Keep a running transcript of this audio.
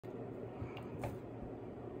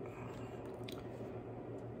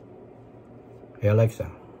Hey Alexa.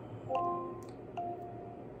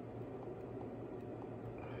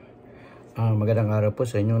 Magandang araw po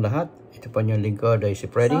sa inyong lahat. Ito po yung lingkod ay si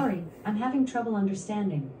Freddy. Sorry, I'm having trouble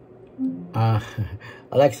understanding.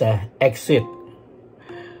 Alexa, exit.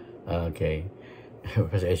 Okay.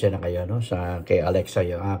 Pasensya na kayo, no? Kay Alexa,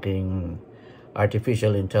 yung aking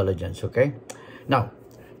artificial intelligence, okay? Now,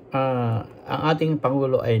 ang ating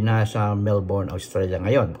Pangulo ay nasa Melbourne, Australia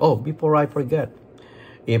ngayon. Oh, before I forget,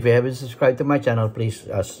 if you haven't subscribed to my channel, please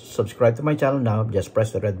subscribe to my channel now. Just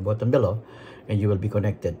press the red button below and you will be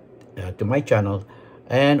connected to my channel.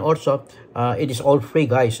 And also, it is all free,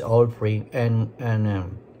 guys, all free. And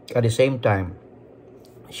at the same time,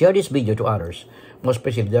 share this video to others, most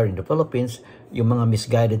especially there in the Philippines, yung mga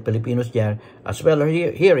misguided Filipinos there, as well as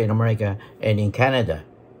here in America and in Canada.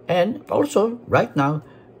 And also, right now,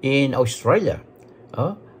 in Australia.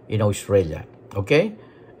 Okay?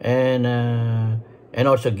 And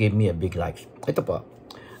also give me a big like. Ito po.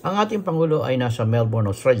 Ang ating Pangulo ay nasa Melbourne,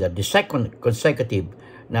 Australia. The second consecutive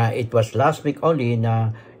na it was last week only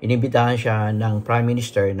na inimbitahan siya ng Prime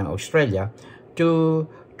Minister ng Australia to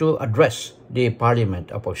address the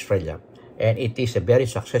Parliament of Australia. And it is a very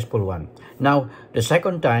successful one. Now, the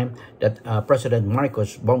second time that President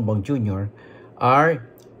Marcos Bongbong Jr.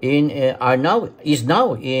 is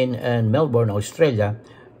now in Melbourne, Australia,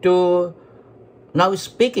 to now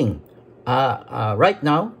speaking right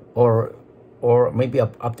now or maybe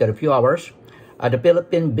after a few hours at the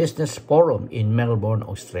Philippine Business Forum in Melbourne,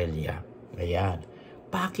 Australia. Ayan.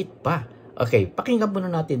 Bakit pa? Okay, pakinggan muna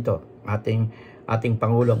natin to. Ating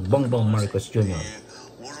Pangulong Bongbong Marcos Jr.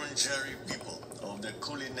 Wurundjeri people of the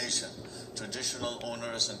Kulin Nation, traditional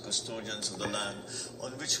owners and custodians of the land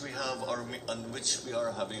on which we are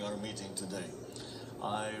having our meeting today.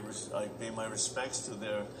 I pay my respects to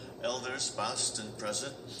their elders, past and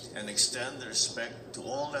present, and extend the respect to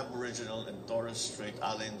all Aboriginal and Torres Strait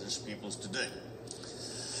Islanders peoples today.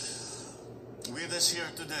 With us here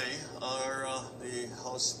today are the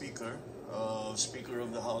House Speaker, Speaker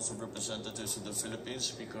of the House of Representatives of the Philippines,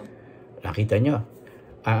 Speaker. Nakita nyo,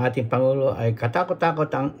 ang ating Pangulo ay katakot-takot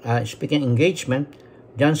ang speaking engagement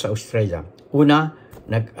dyan sa Australia. Una,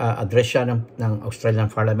 nag-address siya ng Australian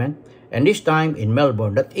Parliament, and this time in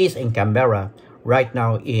Melbourne, that is in Canberra, right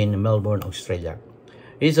now in Melbourne, Australia.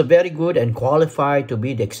 He is a very good and qualified to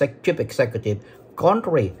be the chief executive,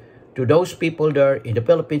 contrary to those people there in the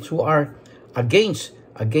Philippines who are against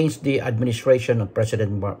the administration of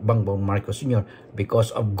President Bongbong Marcos Sr.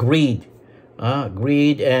 because of greed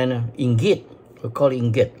and inggit. We call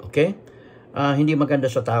inggit, okay? Hindi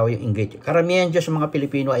maganda sa tao yung inggit. Karamihan dyan sa mga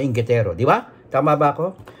Pilipino ay inggitero, di ba? Tama ba ako?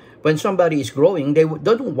 When somebody is growing, they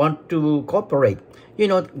don't want to cooperate. You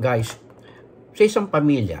know, guys, sa isang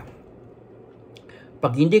pamilya,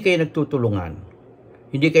 pag hindi kayo nagtutulungan,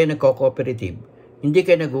 hindi kayo nagko-cooperative, hindi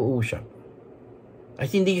kayo nag-uusap, at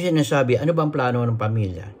hindi nyo sinasabi, ano bang plano ng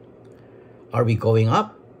pamilya? Are we going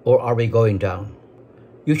up or are we going down?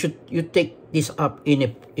 You take this up in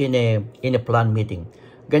a plan meeting.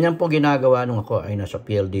 Ganyan po ginagawa nung ako ay nasa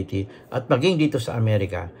PLDT at maging dito sa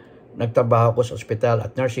Amerika. Nagtrabaho ko sa ospital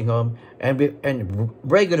at nursing home and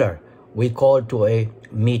regular we called to a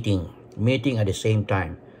meeting at the same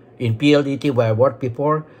time. In PLDT where I worked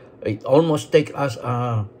before, it almost take us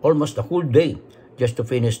almost the whole day just to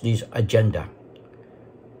finish this agenda.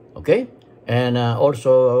 Okay? And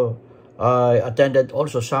also I attended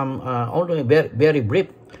also some only very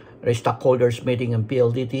brief stockholders meeting in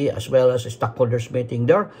PLDT as well as a stockholders meeting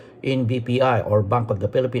there in BPI or Bank of the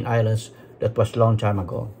Philippine Islands. That was long time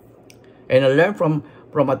ago. And I learned from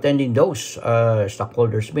attending those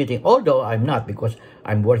stockholders meeting, although I'm not because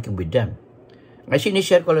I'm working with them. Kasi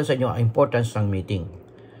sinishare ko lang sa inyo ang importance ng meeting.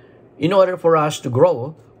 In order for us to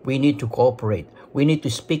grow, we need to cooperate. We need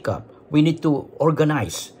to speak up. We need to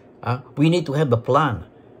organize. We need to have a plan.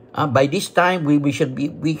 By this time, we should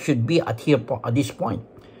be at this point.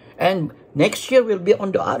 And next year will be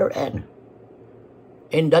on the other end.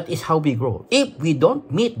 And that is how we grow. If we don't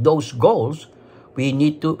meet those goals, we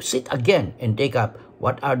need to sit again and take up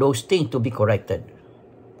what are those things to be corrected.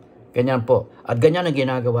 Ganyan po. At ganyan ang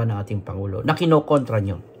ginagawa ng ating Pangulo na kinokontra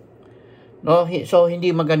nyo. No? So,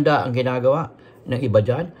 hindi maganda ang ginagawa ng iba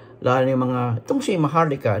dyan. Lalo yung mga, itong si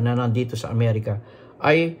Maharlika na nandito sa Amerika,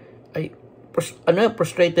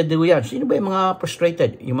 frustrated din yan. Sino ba yung mga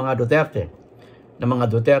frustrated? Yung mga Duterte. Na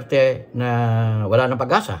mga Duterte na wala ng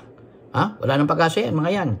pag-asa. Wala ng pag-asa yan,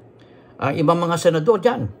 mga yan. Ibang mga senador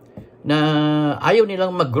dyan na ayaw nilang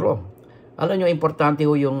mag-grow. Alam nyo, importante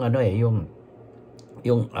ho yung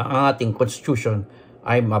yung ating constitution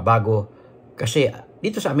ay mabago kasi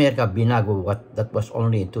dito sa Amerika binago that was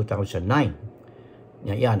only in 2009.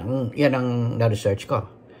 Yan ang na-research ko.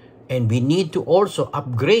 And we need to also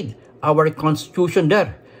upgrade our constitution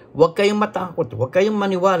there. Huwag kayong matakot, huwag kayong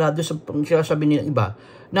maniwala doon sa sinasabi ng iba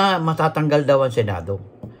na matatanggal daw ang Senado.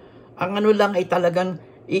 Ang ano lang ay talagang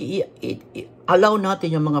allow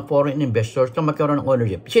natin yung mga foreign investors na magkaroon ng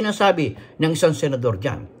ownership. Sinasabi ng isang senador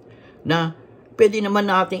dyan na pwede naman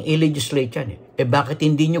nating i-legislate yan. Bakit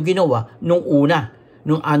hindi nyo ginawa nung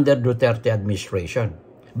under Duterte administration?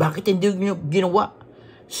 Bakit hindi nyo ginawa?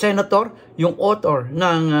 Senator, yung author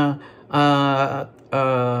ng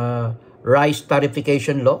rice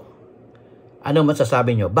tarification law, ano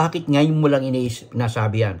masasabi nyo? Bakit ngayon mo lang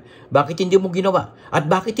nasabi yan? Bakit hindi mo ginawa? At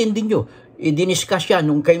bakit hindi nyo i-discuss yan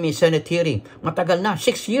nung kay may Senate hearing? Matagal na,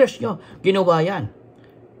 6 years nyo ginawa yan.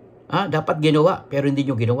 Dapat ginawa, pero hindi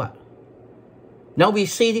nyo ginawa. Now we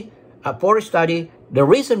see for a study the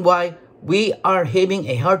reason why we are having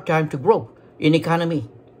a hard time to grow in economy.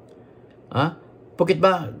 Bakit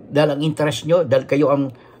ba? Dahil ang interest nyo, dahil kayo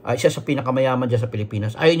ang isa sa pinakamayaman dyan sa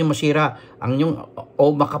Pilipinas. Ayaw nyo masira ang inyong,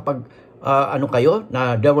 kayo,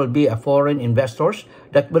 na there will be a foreign investors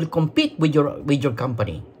that will compete with your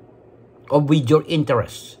company or with your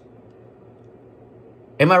interests.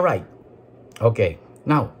 Am I right? Okay.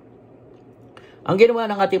 Now, ang ginawa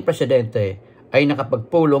ng ating presidente ay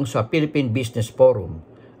nakapagpulong sa Philippine Business Forum.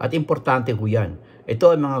 At importante ho yan.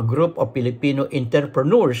 Ito ay mga group of Filipino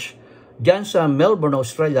entrepreneurs dyan sa Melbourne,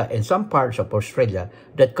 Australia and some parts of Australia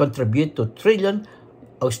that contribute to trillion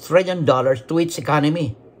Australian dollars to its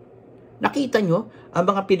economy. Nakita nyo, ang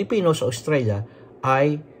mga Pilipino sa Australia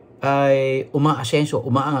ay umaasenso,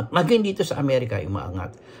 umaangat. Maging dito sa Amerika ay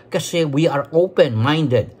umaangat. Kasi we are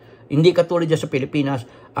open-minded. Hindi katulad dyan sa Pilipinas,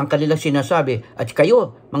 ang kanilang sinasabi, at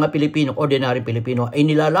kayo, mga Pilipino, ordinary Pilipino, ay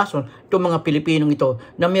nilalason itong mga Pilipinong ito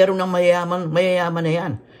na meron ng mayayaman na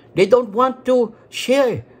yan. They don't want to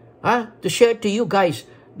share, to share to you guys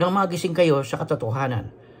na magising kayo sa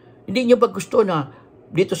katotohanan. Hindi nyo ba gusto na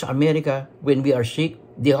dito sa Amerika, when we are sick,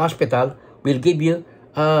 the hospital will give you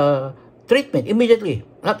treatment immediately,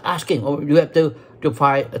 not asking, or you have to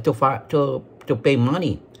pay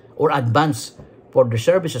money or advance for the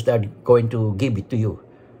services that are going to give it to you.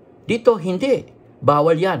 Dito, hindi.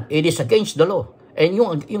 Bawal yan. It is against the law. And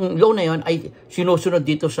yung law na yun ay sinusunod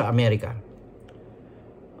dito sa Amerika.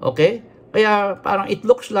 Okay? Kaya parang it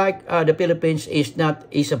looks like the Philippines is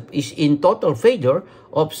in total failure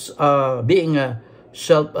of being a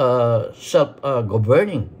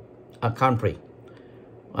self-governing country.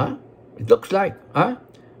 It looks like.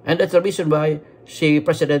 And that's the reason why si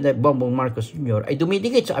President Bongbong Marcos Jr. ay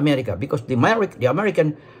dumidikit sa Amerika because the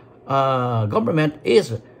American government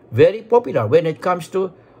is very popular when it comes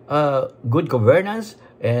to good governance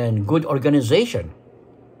and good organization.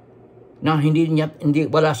 Na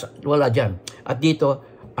wala dyan. At dito,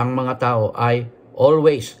 ang mga tao ay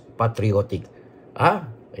always patriotic.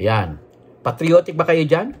 Ayan. Patriotic ba kayo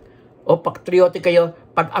dyan? O patriotic kayo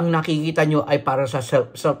pag ang nakikita nyo ay para sa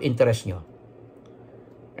self-interest nyo?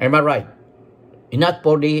 Am I right? Not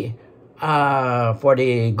for the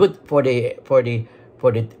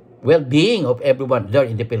well-being of everyone there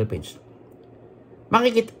in the Philippines.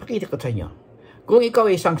 Pakita ko sa inyo. Kung ikaw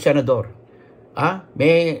ay isang senador,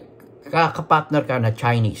 may kakapartner ka na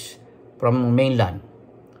Chinese from mainland,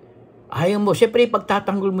 ayaw mo, siyempre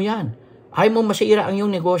pagtatanggol mo yan. Ayaw mo masira ang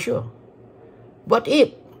iyong negosyo. But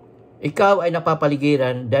if ikaw ay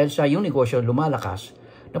napapaligiran dahil sa iyong negosyo lumalakas,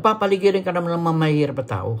 napapaligiran ka naman ng mga mahihirap na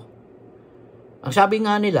tao. Ang sabi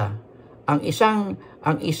nga nila, ang isang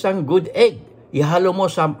good egg, ihalo mo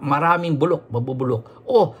sa maraming bulok, mabubulok.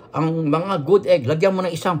 O, ang mga good egg, lagyan mo ng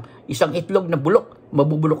isang itlog na bulok,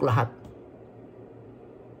 mabubulok lahat.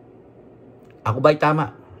 Ako ba'y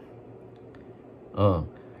tama?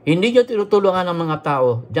 Hindi nyo tinutulungan ng mga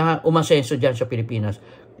tao dyan, umasenso dyan sa Pilipinas,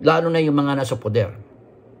 lalo na yung mga nasa poder.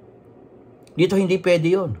 Dito hindi pwede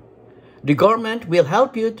yun. The government will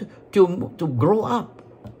help you to grow up.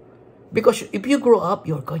 Because if you grow up,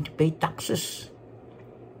 you're going to pay taxes.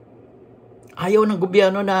 Ayaw ng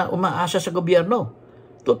gobyerno na umaasa sa gobyerno.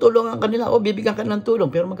 Tutulungan ka nila, bibigyan ka ng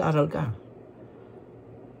tulong, pero mag-aaral ka.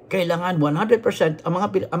 Kailangan 100% ang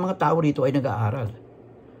mga tao rito ay nag-aaral.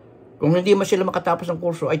 Kung hindi man sila makatapos ng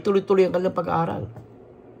kurso, ay tuloy-tuloy ang kanilang pag-aaral.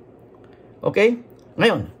 Okay?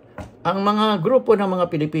 Ngayon, ang mga grupo ng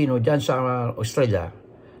mga Pilipino dyan sa Australia,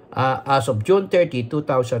 as of June 30,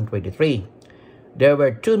 2023, there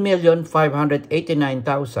were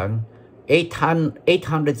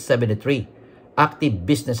 2,589,873 active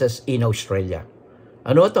businesses in Australia.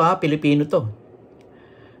 Ano to Pilipino to.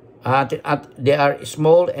 At they are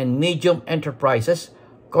small and medium enterprises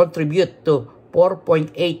contribute to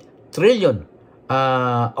 4.8 trillion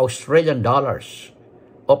Australian dollars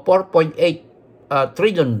of 4.8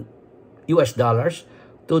 trillion US dollars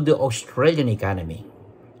to the Australian economy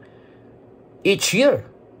each year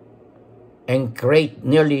and create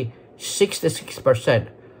nearly 66%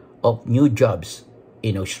 of new jobs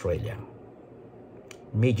in Australia.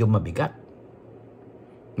 Medyo mabigat.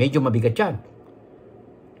 Medyo mabigat yan.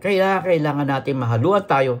 Kaya kailangan natin mahaluan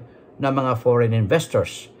tayo ng mga foreign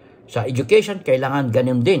investors. Sa education, kailangan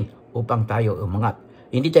ganun din upang tayo umangat.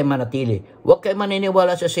 Hindi tayo manatili. Huwag kayo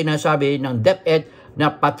maniniwala sa sinasabi ng DepEd na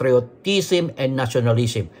patriotism and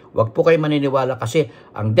nationalism. Huwag po kayo maniniwala kasi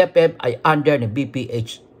ang DepEd ay under ni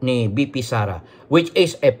BP Sara, which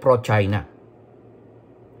is a pro-China.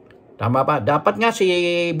 Tama ba? Dapat nga si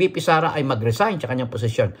BP Sara ay mag-resign sa kanyang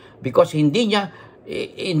posisyon because hindi niya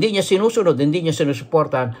sinusunod, hindi niya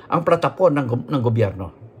sinusuportahan ang platapon ng gobyerno.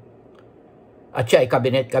 At siya ay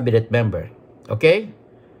cabinet member. Okay?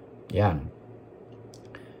 Yan.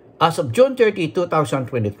 As of June 30,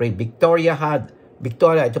 2023, Victoria,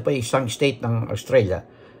 ito pa isang state ng Australia,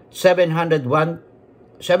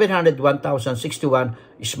 701,061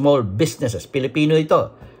 small businesses. Pilipino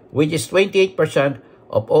ito, which is 28%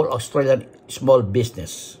 of all Australian small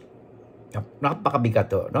business.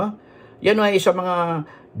 Napakabigat to, no? Yan ay isang mga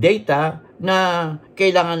data na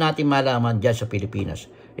kailangan natin malaman dyan sa Pilipinas.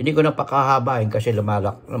 Hindi ko na pakahabain kasi ang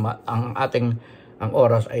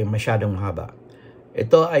oras ay masyadong mahaba.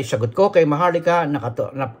 Ito ay sagot ko kay Maharlika na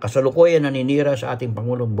kasalukuyan naninira sa ating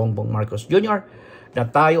Pangulong Bongbong Marcos Jr. na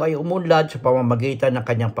tayo ay umunlad sa pamamagitan ng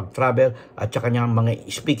kanyang pag-travel at sa kanyang mga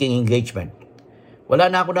speaking engagement. Wala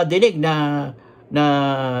na ako nadinig na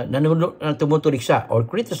tumutuliksa or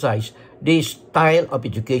criticize this style of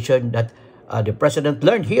education that the President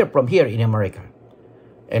learned from here in America.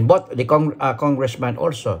 And both the Congressman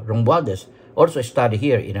also, Romualdez, also studied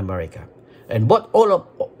here in America. And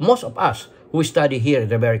most of us who study here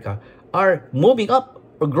in America are moving up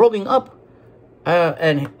or growing up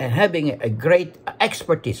and having a great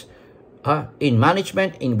expertise in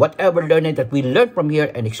management, in whatever learning that we learn from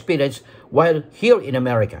here and experience while here in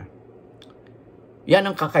America. Yan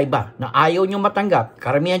ang kakaiba na ayaw nyo matanggap,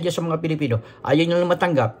 karamihan dyan sa mga Pilipino, ayaw nyo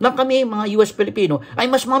matanggap na kami, mga US Pilipino, ay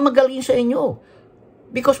mas mamagaling sa inyo.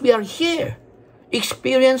 Because we are here.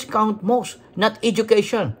 Experience count most, not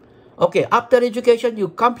education. Okay, after education,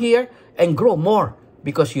 you come here and grow more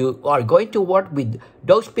because you are going to work with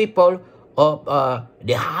those people of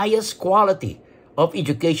the highest quality of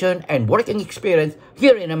education and working experience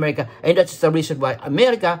here in America. And that's the reason why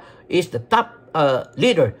America is the top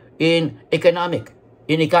leader in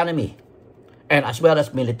economy, and as well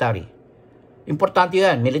as military. Importante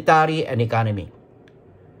yan, military and economy.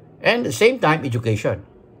 And at the same time, education.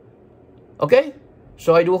 Okay?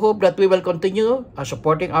 So I do hope that we will continue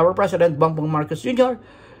supporting our President, Bongbong Marcos Jr.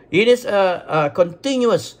 It is a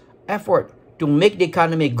continuous effort to make the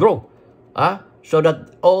economy grow so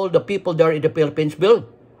that all the people there in the Philippines will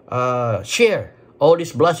share all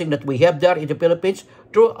this blessing that we have there in the Philippines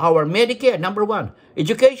through our Medicare, number one,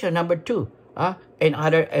 education, number two, and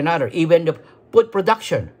other, even the food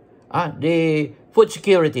production, the food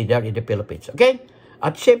security there in the Philippines. Okay?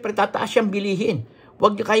 At siyempre, tataas yung bilihin.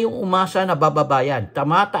 Huwag niyo kayong umasa na bababayan.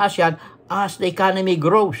 Tamataas yan as the economy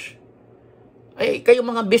grows. Eh, kayong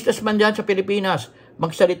mga businessman dyan sa Pilipinas,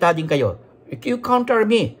 magsalita din kayo. If you counter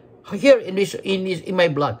me, here in my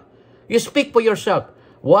blood, you speak for yourself.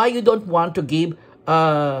 Why you don't want to give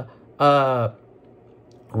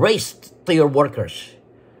raise to your workers?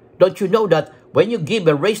 Don't you know that when you give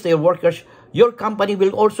a raise to your workers, your company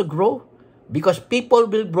will also grow? Because people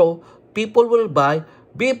will grow, people will buy,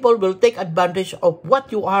 people will take advantage of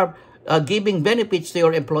what you are giving benefits to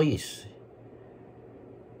your employees.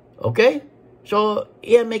 Okay? So,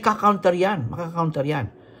 yan, makaka-counter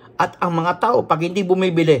yan. At ang mga tao, pag hindi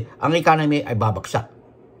bumibili, ang economy ay babagsak.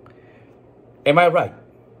 Am I right?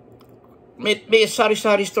 May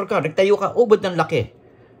sari-sari store ka, nagtayo ka, ubod ng laki.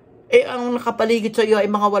 Eh, ang nakapaligid sa iyo ay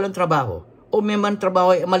mga walang trabaho. O may man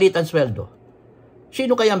trabaho ay maliit ang sweldo.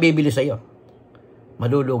 Sino kaya ang bibili sa iyo?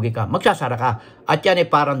 Malulugi ka, magsasara ka. At yan ay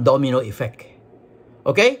parang domino effect.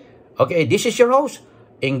 Okay? Okay, this is your host.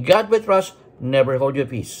 In God we trust, never hold your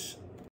peace.